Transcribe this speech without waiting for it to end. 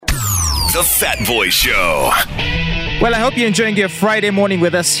The Fat Boy Show. Well, I hope you're enjoying your Friday morning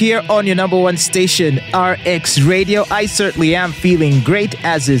with us here on your number one station, RX Radio. I certainly am feeling great,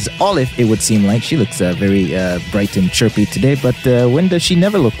 as is Olive, it would seem like. She looks very bright and chirpy today, but when does she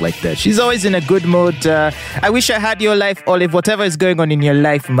never look like that? She's always in a good mood. I wish I had your life, Olive. Whatever is going on in your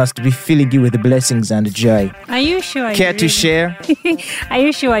life must be filling you with blessings and joy. Are you sure? Care to share? Are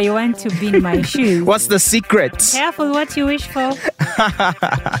you sure you want to be in my shoes? What's the secret? Careful what you wish for.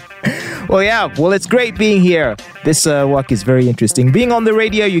 Well, it's great being here. This work is very interesting. Being on the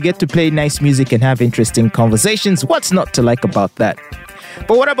radio, you get to play nice music and have interesting conversations. What's not to like about that?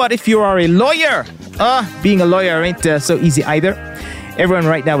 But what about if you are a lawyer? Being a lawyer ain't so easy either. Everyone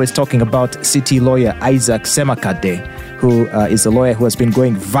right now is talking about city lawyer Isaac Semakade, who is a lawyer who has been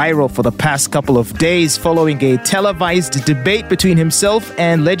going viral for the past couple of days following a televised debate between himself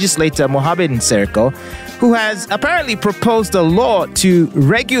and legislator Mohamed Nsereko, who has apparently proposed a law to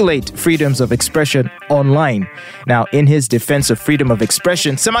regulate freedoms of expression online. Now, in his defense of freedom of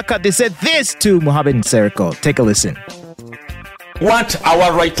expression, Semakade said this to Mohamed Nsereko. Take a listen. Want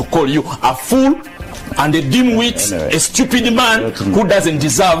our right to call you a fool and a dimwit, a stupid man who doesn't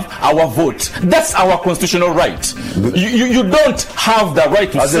deserve our vote. That's our constitutional right. You don't have the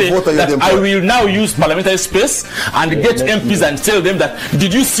right to say that I will now use parliamentary space and get MPs and tell them that,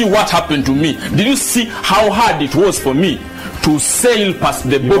 did you see what happened to me? Did you see how hard it was for me to sail past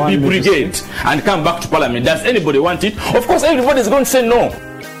the Bobby Brigade and come back to parliament? Does anybody want it? Of course, everybody is going to say no.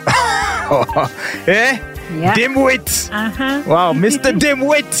 Yeah. Dimwit. Wow, Mr.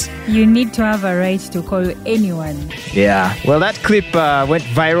 Dimwit. You need to have a right to call anyone. Yeah. Well, that clip went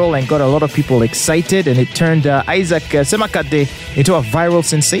viral and got a lot of people excited, and it turned Isaac Semakade into a viral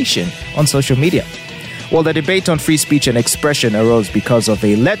sensation on social media. Well, the debate on free speech and expression arose because of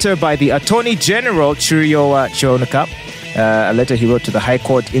a letter by the Attorney General, Churiyo Chionuka, a letter he wrote to the High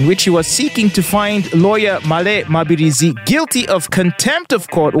Court in which he was seeking to find lawyer Male Mabirizi guilty of contempt of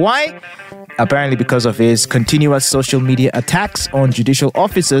court. Why? Apparently because of his continuous social media attacks on judicial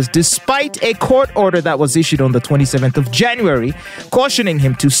officers, despite a court order that was issued on the 27th of January cautioning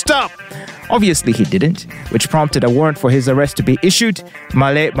him to stop. Obviously, he didn't, which prompted a warrant for his arrest to be issued.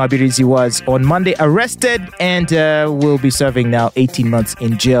 Male Mabirizi was on Monday arrested and will be serving now 18 months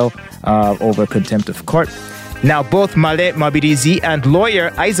in jail over contempt of court. Now, both Male Mabirizi and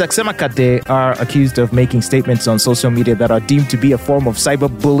lawyer Isaac Semakade are accused of making statements on social media that are deemed to be a form of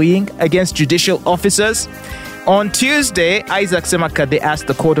cyberbullying against judicial officers. On Tuesday, Isaac Semakade asked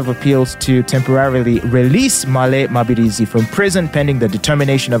the Court of Appeals to temporarily release Male Mabirizi from prison pending the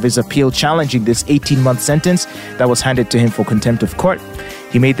determination of his appeal challenging this 18-month sentence that was handed to him for contempt of court.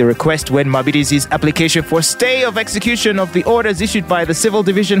 He made the request when Mabirizi's application for stay of execution of the orders issued by the Civil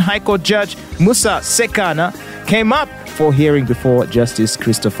Division High Court Judge Musa Sekana came up for hearing before Justice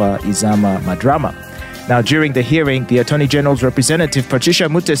Christopher Izama Madrama. Now, during the hearing, the Attorney General's representative, Patricia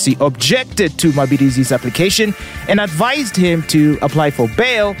Mutesi, objected to Mabirizi's application and advised him to apply for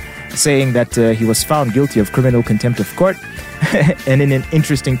bail, saying that he was found guilty of criminal contempt of court. And in an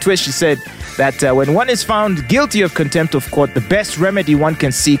interesting twist, she said that when one is found guilty of contempt of court, the best remedy one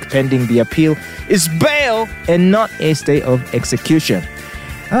can seek pending the appeal is bail and not a stay of execution.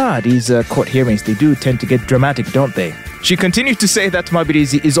 These court hearings, they do tend to get dramatic, don't they? She continued to say that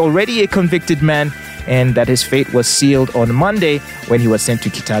Mabirizi is already a convicted man and that his fate was sealed on Monday when he was sent to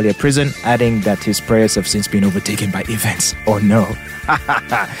Kitalia prison, adding that his prayers have since been overtaken by events. Oh no.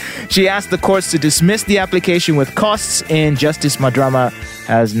 She asked the courts to dismiss the application with costs, and Justice Madrama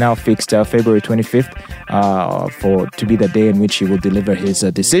has now fixed February 25th to be the day in which he will deliver his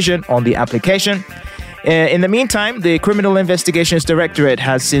decision on the application. In the meantime, the Criminal Investigations Directorate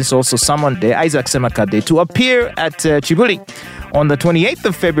has since also summoned Isaac Semakade to appear at Chibuli on the 28th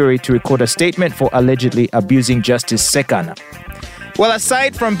of February to record a statement for allegedly abusing Justice Sekana. Well,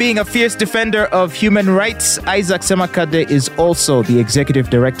 aside from being a fierce defender of human rights, Isaac Semakade is also the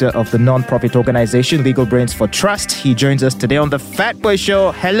executive director of the non-profit organization Legal Brains for Trust. He joins us today on The Fat Boy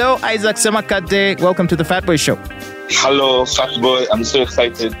Show. Hello, Isaac Semakade. Welcome to The Fat Boy Show. Hello, Fat Boy. I'm so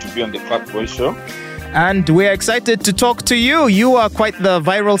excited to be on The Fat Boy Show. And we're excited to talk to you. You are quite the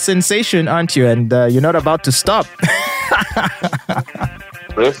viral sensation, aren't you? And you're not about to stop.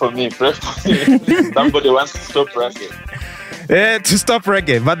 Pray for me. Somebody wants to stop reggae. To stop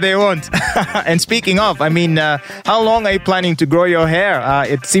reggae, but they won't. And speaking of, I mean, how long are you planning to grow your hair?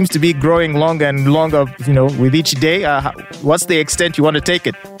 It seems to be growing longer and longer, with each day. What's the extent you want to take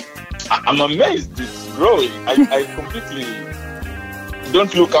it? I'm amazed. It's growing. I completely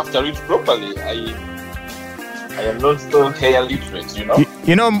don't look after it properly. I am not so hair literate,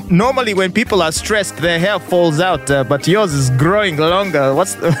 You know, normally when people are stressed, their hair falls out, but yours is growing longer.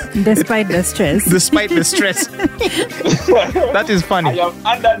 Despite the stress. Despite the stress. That is funny. I am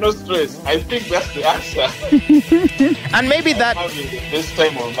under no stress. I think that's the answer. And maybe that... I'm having the best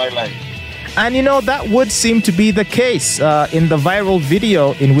time of my life. And you know, that would seem to be the case in the viral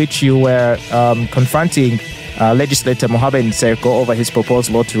video in which you were confronting legislator Mohamed Nsereko over his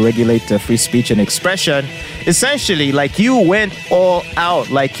proposed law to regulate free speech and expression. Essentially, like, you went all out,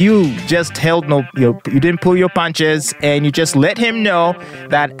 like you just you didn't pull your punches, and you just let him know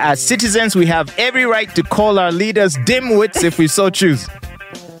that as citizens we have every right to call our leaders dimwits if we so choose.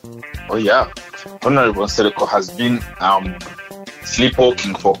 Oh yeah, Honorable Nsereko has been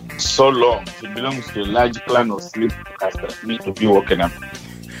sleepwalking for so long. He belongs to a large clan of sleepwalkers that need to be woken up.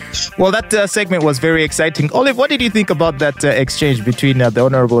 Well, that segment was very exciting. Olive, what did you think about that exchange between the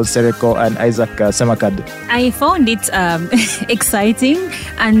Honorable Nsereko and Isaac Semakade? I found it exciting,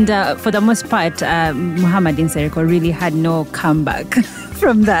 and for the most part, Mohamed Nsereko really had no comeback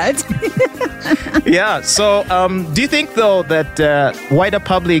from that. Yeah, so do you think, though, that wider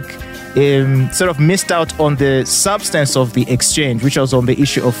public sort of missed out on the substance of the exchange, which was on the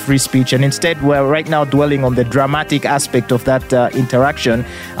issue of free speech, and instead we're right now dwelling on the dramatic aspect of that interaction?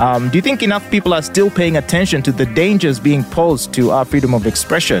 Do you think enough people are still paying attention to the dangers being posed to our freedom of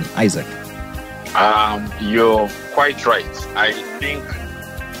expression, Isaac? You're quite right. I think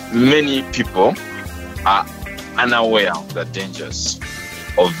many people are unaware of the dangers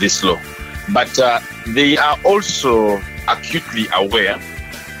of this law, but they are also acutely aware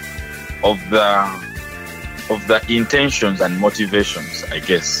of the intentions and motivations, I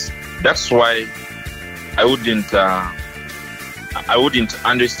guess. That's why I wouldn't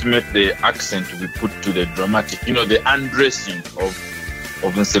underestimate the accent we put to the dramatic. You know, the undressing of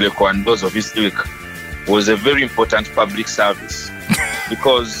Nsereko and those of his ilk was a very important public service,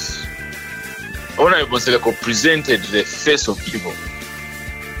 because Honorable Nsereko presented the face of evil.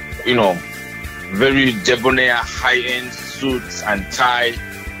 You know, very debonair, high-end suits and tie,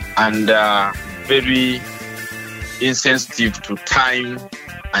 and very insensitive to time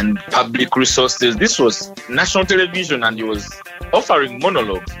and public resources. This was national television, and he was offering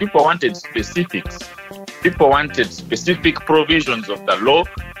monologues. People wanted specifics. People wanted specific provisions of the law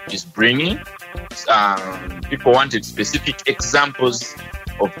he's bringing. People wanted specific examples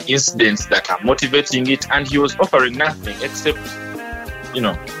of incidents that are motivating it, and he was offering nothing except, you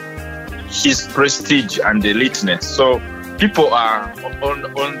know, his prestige and eliteness. So people are, on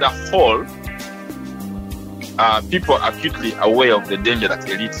the whole, people are acutely aware of the danger that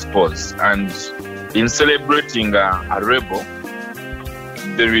elites pose. And in celebrating a rebel,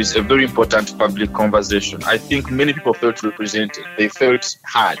 there is a very important public conversation. I think many people felt represented. They felt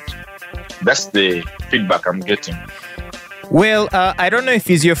heard. That's the feedback I'm getting. Well, I don't know if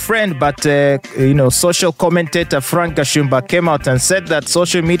he's your friend, but, social commentator Frank Gashumba came out and said that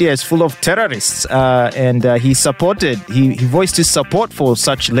social media is full of terrorists. And he voiced his support for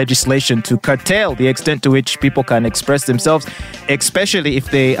such legislation to curtail the extent to which people can express themselves, especially if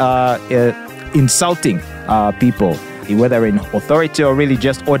they are insulting people, whether in authority or really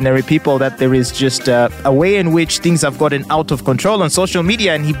just ordinary people, that there is just a way in which things have gotten out of control on social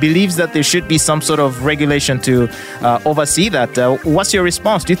media, and he believes that there should be some sort of regulation to oversee that. What's your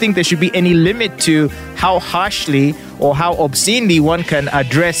response? Do you think there should be any limit to how harshly or how obscenely one can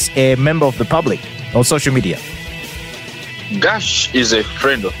address a member of the public on social media? Gash is a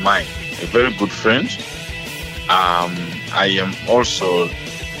friend of mine, a very good friend. I am also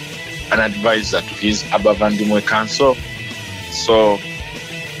an advisor to his Abavandimwe Council.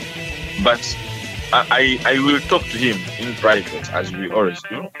 But I will talk to him in private, as we always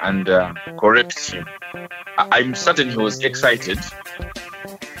do, and correct him. I'm certain he was excited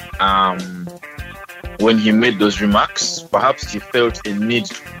when he made those remarks. Perhaps he felt a need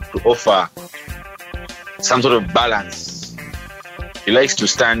to offer some sort of balance. He likes to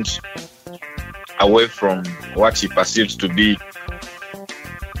stand away from what he perceives to be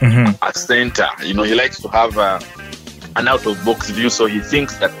a center. You know, he likes to have an out-of-box view, so he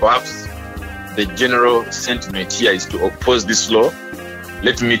thinks that perhaps the general sentiment here is to oppose this law.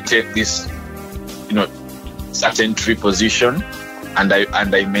 Let me take this, certain position, and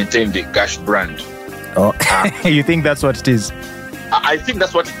I maintain the Gash brand. Oh, you think that's what it is? I think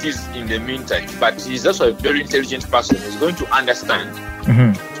that's what it is in the meantime. But he's also a very intelligent person. He's going to understand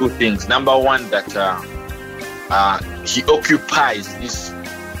two things. Number one, that he occupies this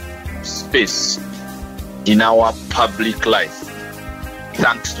space in our public life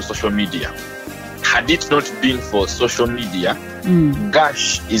thanks to social media. Had it not been for social media,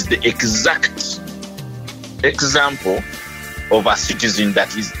 Gash is the exact example of a citizen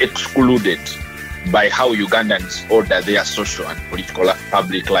that is excluded by how Ugandans order their social and political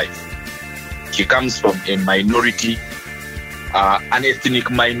public life. He comes from a minority, an ethnic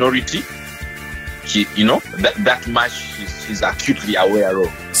minority. That much he's acutely aware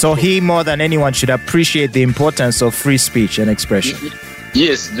of. So he, more than anyone, should appreciate the importance of free speech and expression.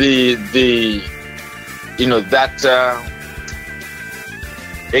 Yes, that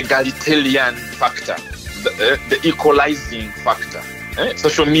egalitarian factor, the equalizing factor.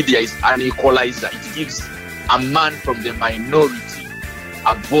 Social media is an equalizer. It gives a man from the minority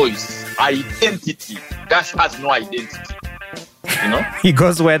a voice, identity. Gash has no identity. He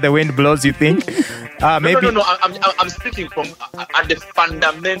goes where the wind blows, you think? Maybe. No. I'm speaking from at the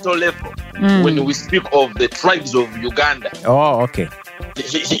fundamental level. When we speak of the tribes of Uganda. Oh, okay.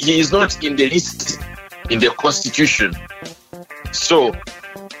 He is not in the list in the constitution. So,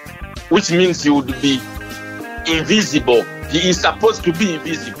 which means he would be invisible. He is supposed to be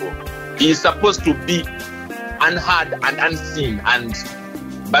invisible. He is supposed to be unheard and unseen.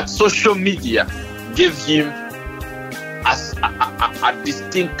 But social media gave him a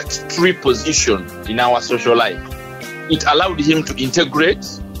distinct position in our social life. It allowed him to integrate.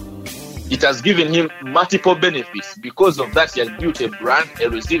 It has given him multiple benefits. Because of that, he has built a brand, a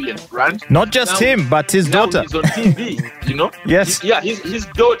resilient brand. Not just him, but his daughter. He's on TV, Yes. His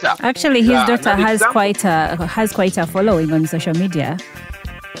daughter. Actually, his daughter has quite a following on social media.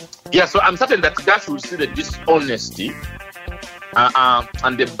 Yeah, so I'm certain that Gash will see the dishonesty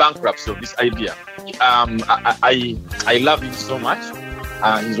and the bankruptcy of this idea. I love him so much.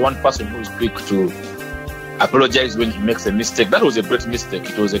 He's one person who is quick to apologize when he makes a mistake. That was a great mistake.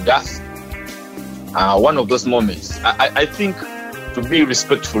 It was a gas. One of those moments. I think, to be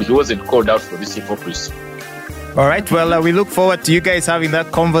respectful, he wasn't called out for this hypocrisy. All right. Well, we look forward to you guys having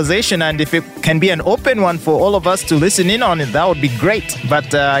that conversation. And if it can be an open one for all of us to listen in on it, that would be great.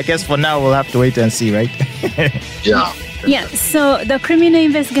 But I guess for now, we'll have to wait and see, right? Yeah. Yeah, so the Criminal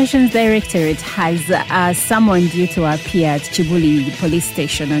Investigations Directorate has summoned you to appear at Chibuli Police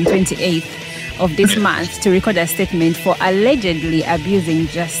Station on 28th of this month to record a statement for allegedly abusing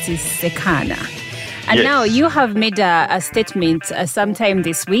Justice Sekana. And now you have made a statement sometime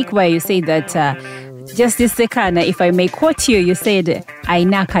this week where you say that Justice Sekana, if I may quote you, you said,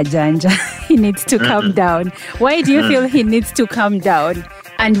 Aina Kajanja, he needs to calm down. Why do you feel he needs to calm down?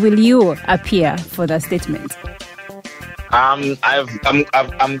 And will you appear for the statement? I've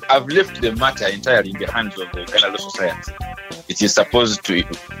left the matter entirely in the hands of the Uganda Law Society. It is supposed to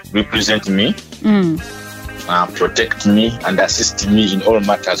represent me, protect me, and assist me in all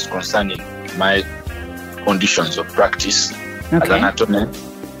matters concerning my conditions of practice as an attorney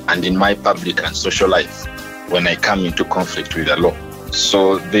and in my public and social life when I come into conflict with the law.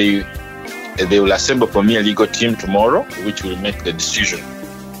 So they will assemble for me a legal team tomorrow, which will make the decision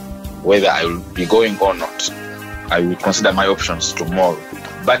whether I will be going or not. I will consider my options tomorrow.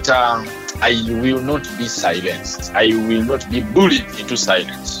 But I will not be silenced. I will not be bullied into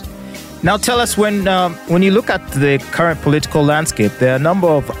silence. Now tell us, when you look at the current political landscape, there are a number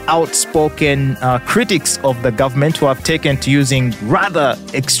of outspoken critics of the government who have taken to using rather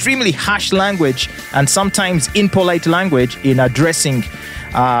extremely harsh language and sometimes impolite language in addressing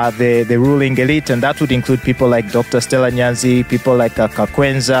the ruling elite, and that would include people like Dr. Stella Nyanzi, people like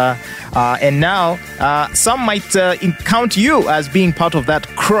Kakwenza, and now some might count you as being part of that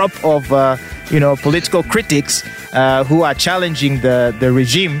crop of political critics who are challenging the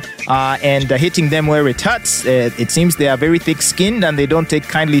regime and hitting them where it hurts. It seems they are very thick-skinned and they don't take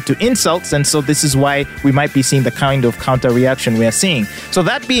kindly to insults, and so this is why we might be seeing the kind of counter-reaction we are seeing. So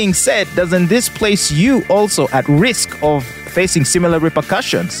that being said, doesn't this place you also at risk of facing similar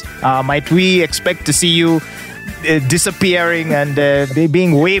repercussions? Might we expect to see you disappearing and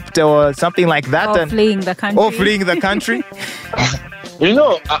being whipped or something like that? Or fleeing the country?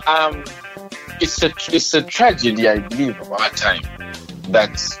 It's a tragedy, I believe, of our time,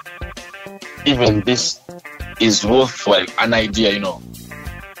 that even this is worthwhile an idea,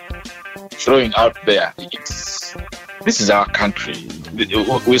 throwing out there. This is our country.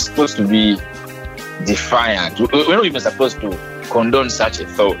 We're supposed to be defiant. We're not even supposed to condone such a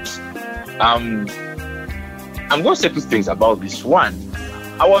thought. I'm going to say two things about this. One,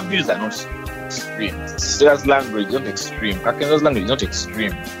 our views are not extreme. Sarah's language is not extreme. Kakenza's language is not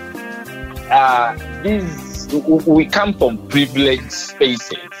extreme. We come from privileged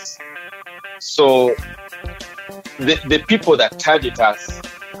spaces. So the people that target us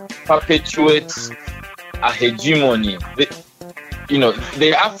perpetuate a hegemony.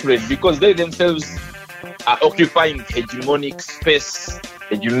 They're afraid because they themselves are occupying hegemonic space,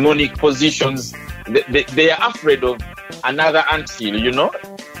 hegemonic positions. They are afraid of another anthill, you know.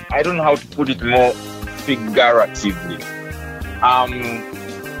 I don't know how to put it more figuratively.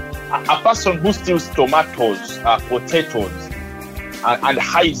 A person who steals tomatoes, potatoes, and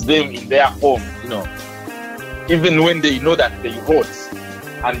hides them in their home, you know, even when they know that they rot,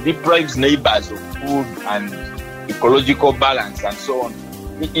 and deprives neighbors of food and ecological balance and so on,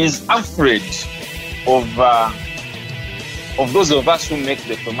 he is afraid of those of us who make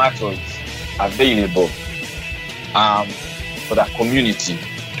the tomatoes available for the community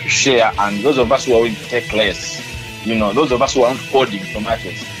to share, and those of us who are willing to take less, you know, those of us who aren't hoarding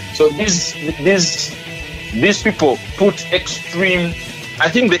tomatoes. So these people put extreme, I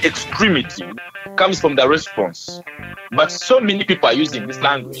think the extremity comes from the response. But so many people are using this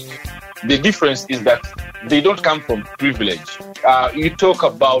language. The difference is that they don't come from privilege. You talk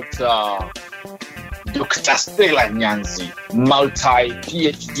about Dr. Stella Nyanzi,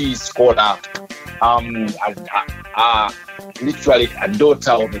 multi-PhD scholar, literally a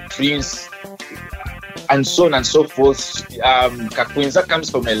daughter of a prince, and so on and so forth. Kakwenza comes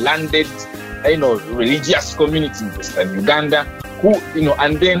from a landed, religious community in Western Uganda, who,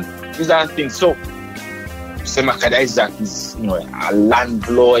 and then these other things. So, Semakade Isaac is, a land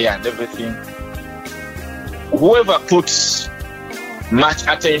lawyer and everything. Whoever puts much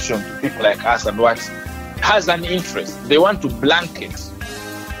attention to people like us and what has an interest, they want to blanket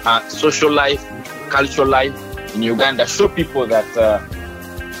social life, cultural life in Uganda, show people that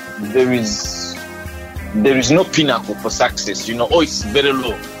there is no pinnacle for success, it's very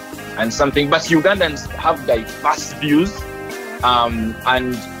low and something. But Ugandans have diverse views,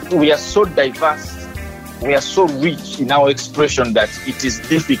 and we are so diverse, we are so rich in our expression that it is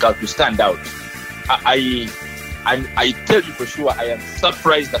difficult to stand out. I tell you for sure, I am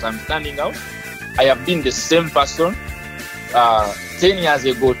surprised that I'm standing out. I have been the same person 10 years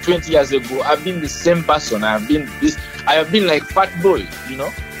ago, 20 years ago. I've been the same person. I have been like fat boy,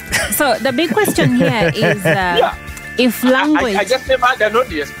 So the big question here is if language... I just never had an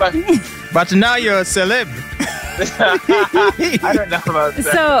audience, but now you're a celeb. I don't know about that.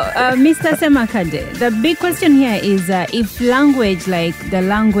 So, Mr. Semakade, the big question here is if language, like the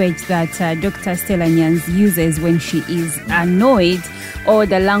language that Dr. Stella Nyanzi uses when she is annoyed, or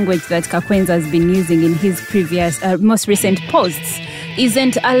the language that Kakwenza has been using in his previous, most recent posts,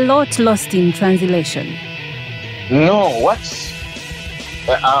 isn't a lot lost in translation? No,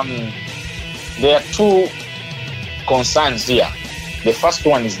 there are two concerns here. The first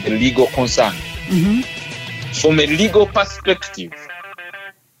one is the legal concern. Mm-hmm. From a legal perspective,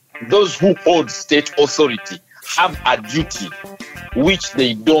 those who hold state authority have a duty which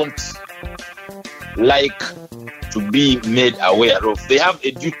they don't like to be made aware of. They have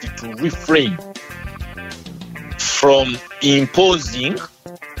a duty to refrain from imposing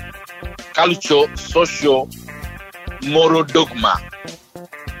cultural, social, moral dogma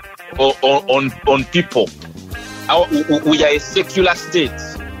on people. We are a secular state.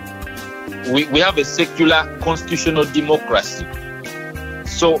 We have a secular constitutional democracy.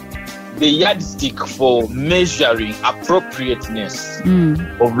 So the yardstick for measuring appropriateness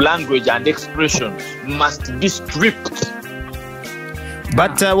of language and expression must be stripped.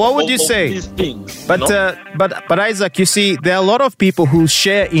 But what would you say? But Isaac, you see, there are a lot of people who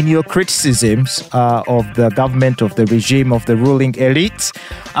share in your criticisms of the government, of the regime, of the ruling elite,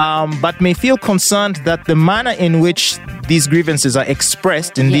 but may feel concerned that the manner in which these grievances are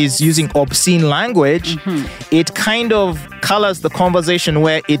expressed in these using obscene language, it kind of colors the conversation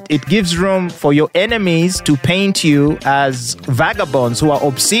where it gives room for your enemies to paint you as vagabonds who are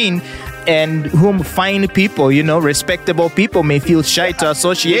obscene, and whom fine people, respectable people may feel shy to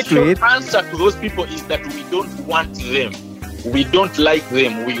associate with. The answer to those people is that we don't want them. We don't like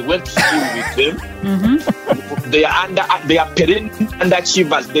them. We went to school with them. Mm-hmm. They are perennial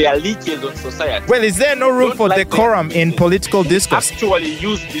underachievers. They are leeches on society. Well, is there no room for decorum in political discourse? We actually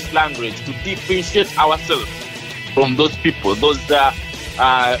use this language to differentiate ourselves from those people. Those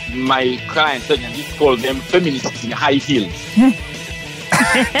my clients just call them feminists in high heels.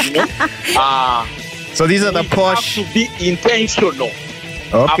 So these are the posh. We have to be intentional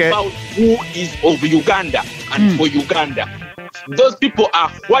about who is of Uganda and for Uganda. Those people are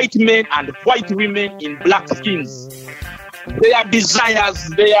white men and white women in black skins. Their desires,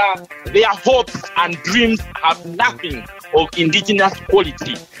 their hopes and dreams have nothing of indigenous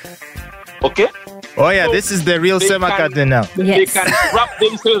quality. Okay? Oh yeah, so this is the real Semakade now. They can wrap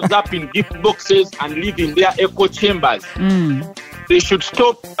themselves up in gift boxes and live in their echo chambers. They should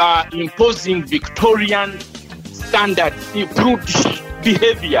stop imposing Victorian standard prudish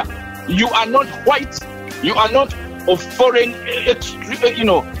behavior. You are not white. You are not of foreign,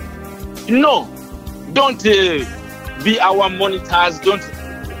 No, don't be our monitors. Don't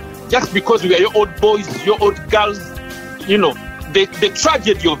just because we are your old boys, your old girls. You know, the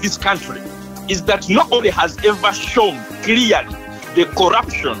tragedy of this country is that nobody has ever shown clearly the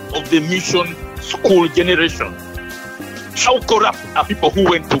corruption of the mission school generation. How corrupt are people who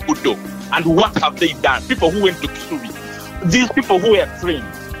went to Udo, and what have they done? People who went to Kisubi, these people who were trained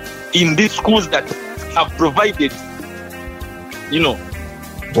in these schools that have provided, you know.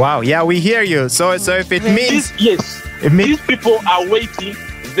 Wow, yeah, we hear you. So if it means... These people are waiting.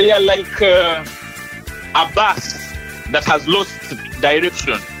 They are like a bus that has lost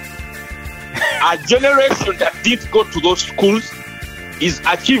direction. A generation that did go to those schools is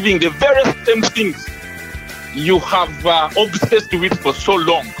achieving the very same things you have obsessed with for so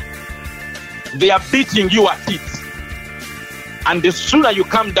long. They are beating you at it. And the sooner you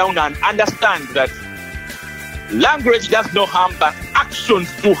come down and understand that language does no harm, but actions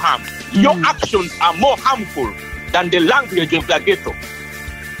do harm. Your actions are more harmful than the language of the ghetto.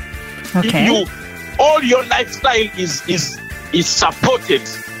 Okay. All your lifestyle is supported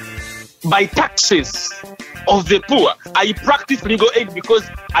by taxes of the poor. I practice legal aid because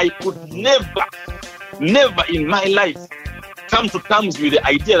I could never in my life come to terms with the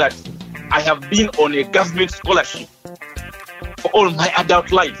idea that I have been on a government scholarship for all my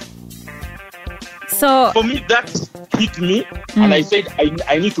adult life. So for me, that hit me, and I said,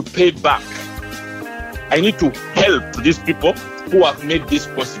 I need to pay back. I need to help these people who have made this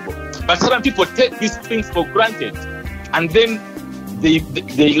possible. But certain people take these things for granted, and then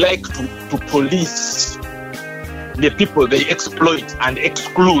they like to police the people they exploit and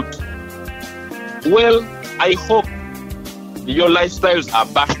exclude. Well, I hope your lifestyles are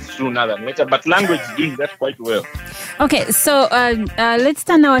bashed sooner than later, but language is doing that quite well. Okay, so let's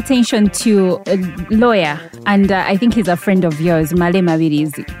turn our attention to a lawyer, and I think he's a friend of yours, Male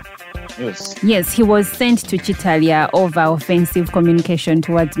Mabirizi. Yes, he was sent to Chitalia over offensive communication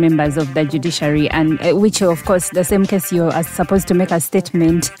towards members of the judiciary, and which, of course, the same case you are supposed to make a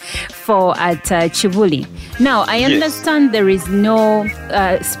statement for at Chivuli. Now, I understand there is no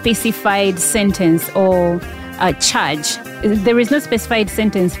specified sentence or charge. There is no specified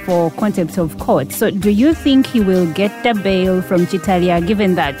sentence for contempt of court. So do you think he will get the bail from Chitalia,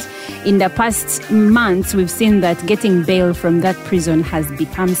 given that in the past months we've seen that getting bail from that prison has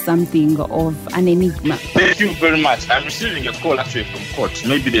become something of an enigma? Thank you very much. I'm receiving a call actually from court.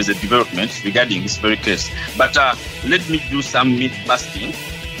 Maybe there's a development regarding this very case. But let me do some myth busting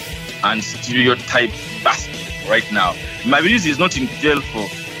and stereotype busting right now. Mabirizi is not in jail for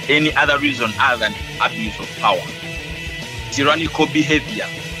any other reason other than abuse of power, tyrannical behavior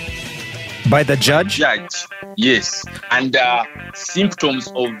by the judge. Yes, and symptoms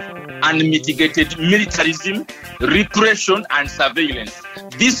of unmitigated militarism, repression, and surveillance.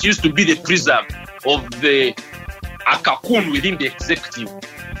 This used to be the preserve of a cocoon within the executive.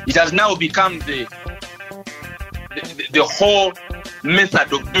 It has now become the whole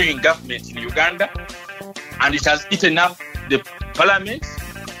method of doing government in Uganda, and it has eaten up the parliament.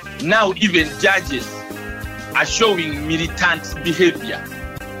 Now even judges are showing militant behavior,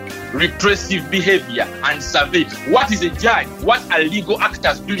 repressive behavior, and survey. What is a judge? What are legal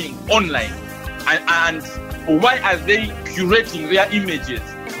actors doing online? And why are they curating their images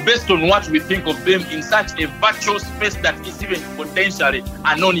based on what we think of them in such a virtual space that is even potentially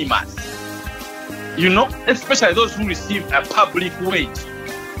anonymous? You know, especially those who receive a public wage.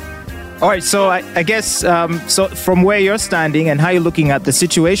 All right, so I guess, so from where you're standing and how you're looking at the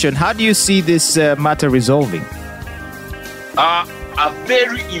situation, how do you see this matter resolving? A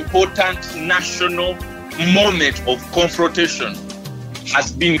very important national moment of confrontation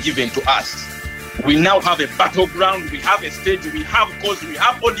has been given to us. We now have a battleground, we have a stage, we have cause, we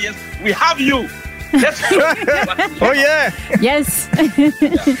have audience, we have you. Let's go. Oh, yeah. Yes.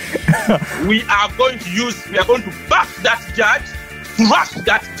 We are going to back that judge, thrust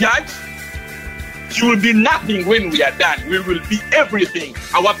that judge. She will be nothing when we are done. We will be everything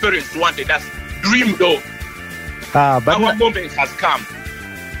our parents wanted us, dreamed of. But our moment has come.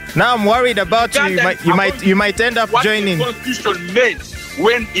 Now I'm worried about you might end up joining. What the Constitution meant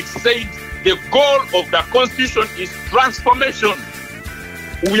when it said the goal of the Constitution is transformation.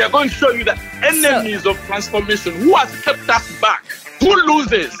 We are going to show you the enemies of transformation. Who has kept us back? Who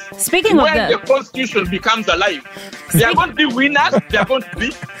loses? Speaking when the Constitution becomes alive, they are going to be winners, they are going to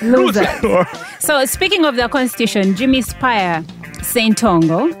be losers. So speaking of the Constitution, Jimmy Spire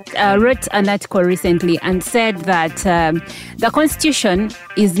Saintongo wrote an article recently and said that the Constitution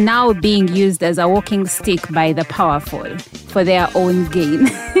is now being used as a walking stick by the powerful for their own gain.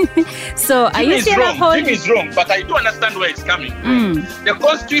 So are you still upholding? Jimmy is wrong, but I do understand where it's coming from. The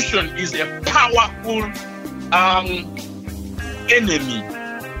Constitution is a powerful enemy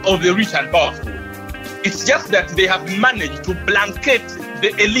of the rich and powerful. It's just that they have managed to blanket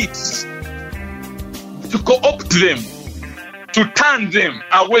the elites, to co-opt them, to turn them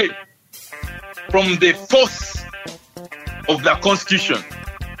away from the force of the Constitution,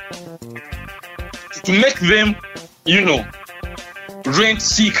 to make them, rent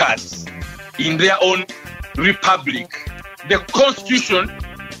seekers in their own republic. The Constitution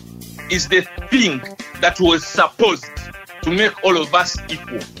is the thing that was supposed to make all of us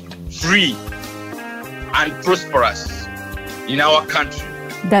equal, free, and prosperous in our country.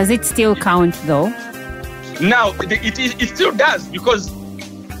 Does it still count, though? Now, it still does, because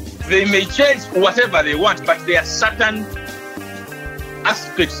they may change whatever they want, but there are certain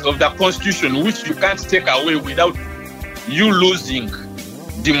aspects of the Constitution which you can't take away without you losing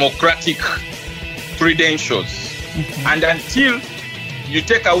democratic credentials. Okay. And until you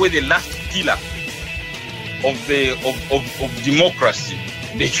take away the last pillar of democracy,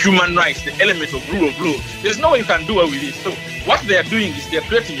 the human rights, the element of rule of law, there's no way you can do away with it. So what they are doing is they're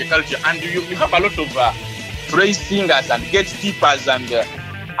creating a culture, and you have a lot of praise singers and gatekeepers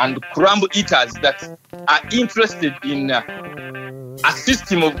and crumb eaters that are interested in a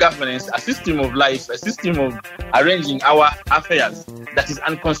system of governance, a system of life, a system of arranging our affairs that is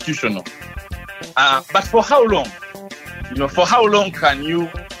unconstitutional. But for how long? For how long can you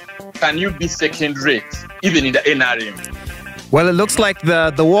be second rate, even in the NRM? Well, it looks like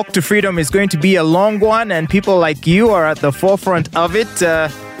the walk to freedom is going to be a long one, and people like you are at the forefront of it.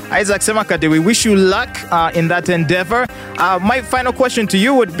 Isaac Semakade, we wish you luck in that endeavor. My final question to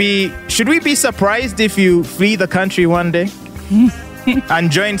you would be, should we be surprised if you flee the country one day and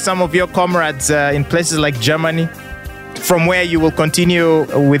join some of your comrades in places like Germany, from where you will continue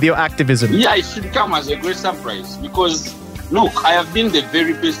with your activism? Yeah, it should come as a great surprise, because, look, I have been the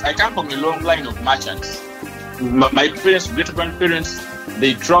very best. I come from a long line of merchants. My parents, great-grandparents,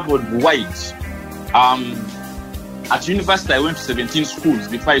 they traveled wide. At university, I went to 17 schools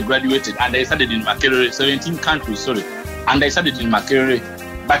before I graduated, and I studied in Makerere, 17 countries, and I studied in Makerere.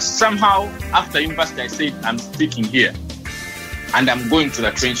 But somehow, after university, I said, I'm sticking here, and I'm going to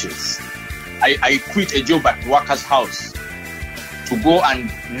the trenches. I quit a job at Workers' House to go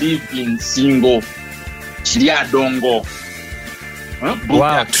and live in Singo, Chiliadongo.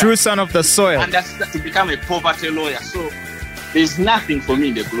 Wow, true son of the soil. And that's to become a poverty lawyer. So there's nothing for me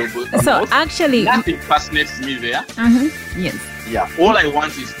in the global. So actually, nothing fascinates me there. Yes. Yeah. All I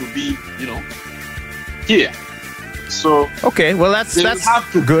want is to be, here. So okay, well that's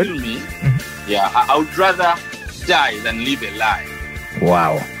have to good. Kill me. Yeah, I would rather die than live a lie.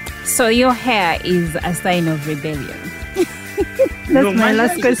 Wow. So your hair is a sign of rebellion. That's my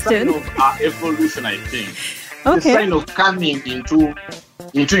last question. It's a sign of evolution, I think. Okay. It's a sign of coming into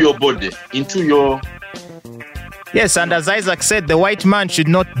your body, into your... Yes, and as Isaac said, the white man should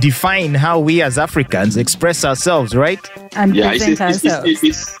not define how we as Africans express ourselves, right? And present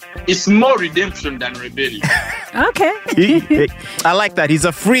ourselves. It's more redemption than rebellion. Okay. I like that. He's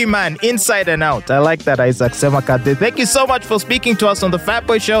a free man, inside and out. I like that, Isaac Semakade. Thank you so much for speaking to us on the Fat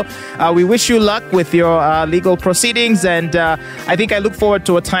Boy Show. We wish you luck with your legal proceedings, and I think I look forward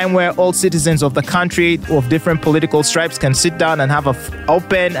to a time where all citizens of the country of different political stripes can sit down and have an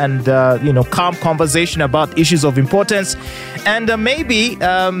open and calm conversation about issues of importance. And maybe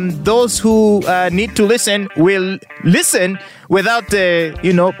those who need to listen will listen without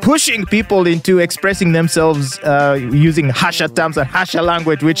pushing people into expressing themselves using harsher terms and harsher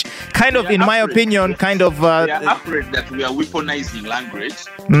language, which kind of, in my opinion, kind of... they are afraid that we are weaponizing language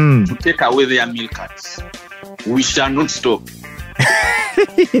to take away their meal cards. We shall not stop.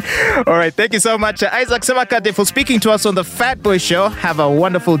 All right, thank you so much, Isaac Semakade, for speaking to us on the Fat Boy Show. Have a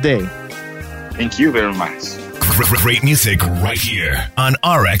wonderful day. Thank you very much. Great music right here on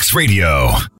RX Radio.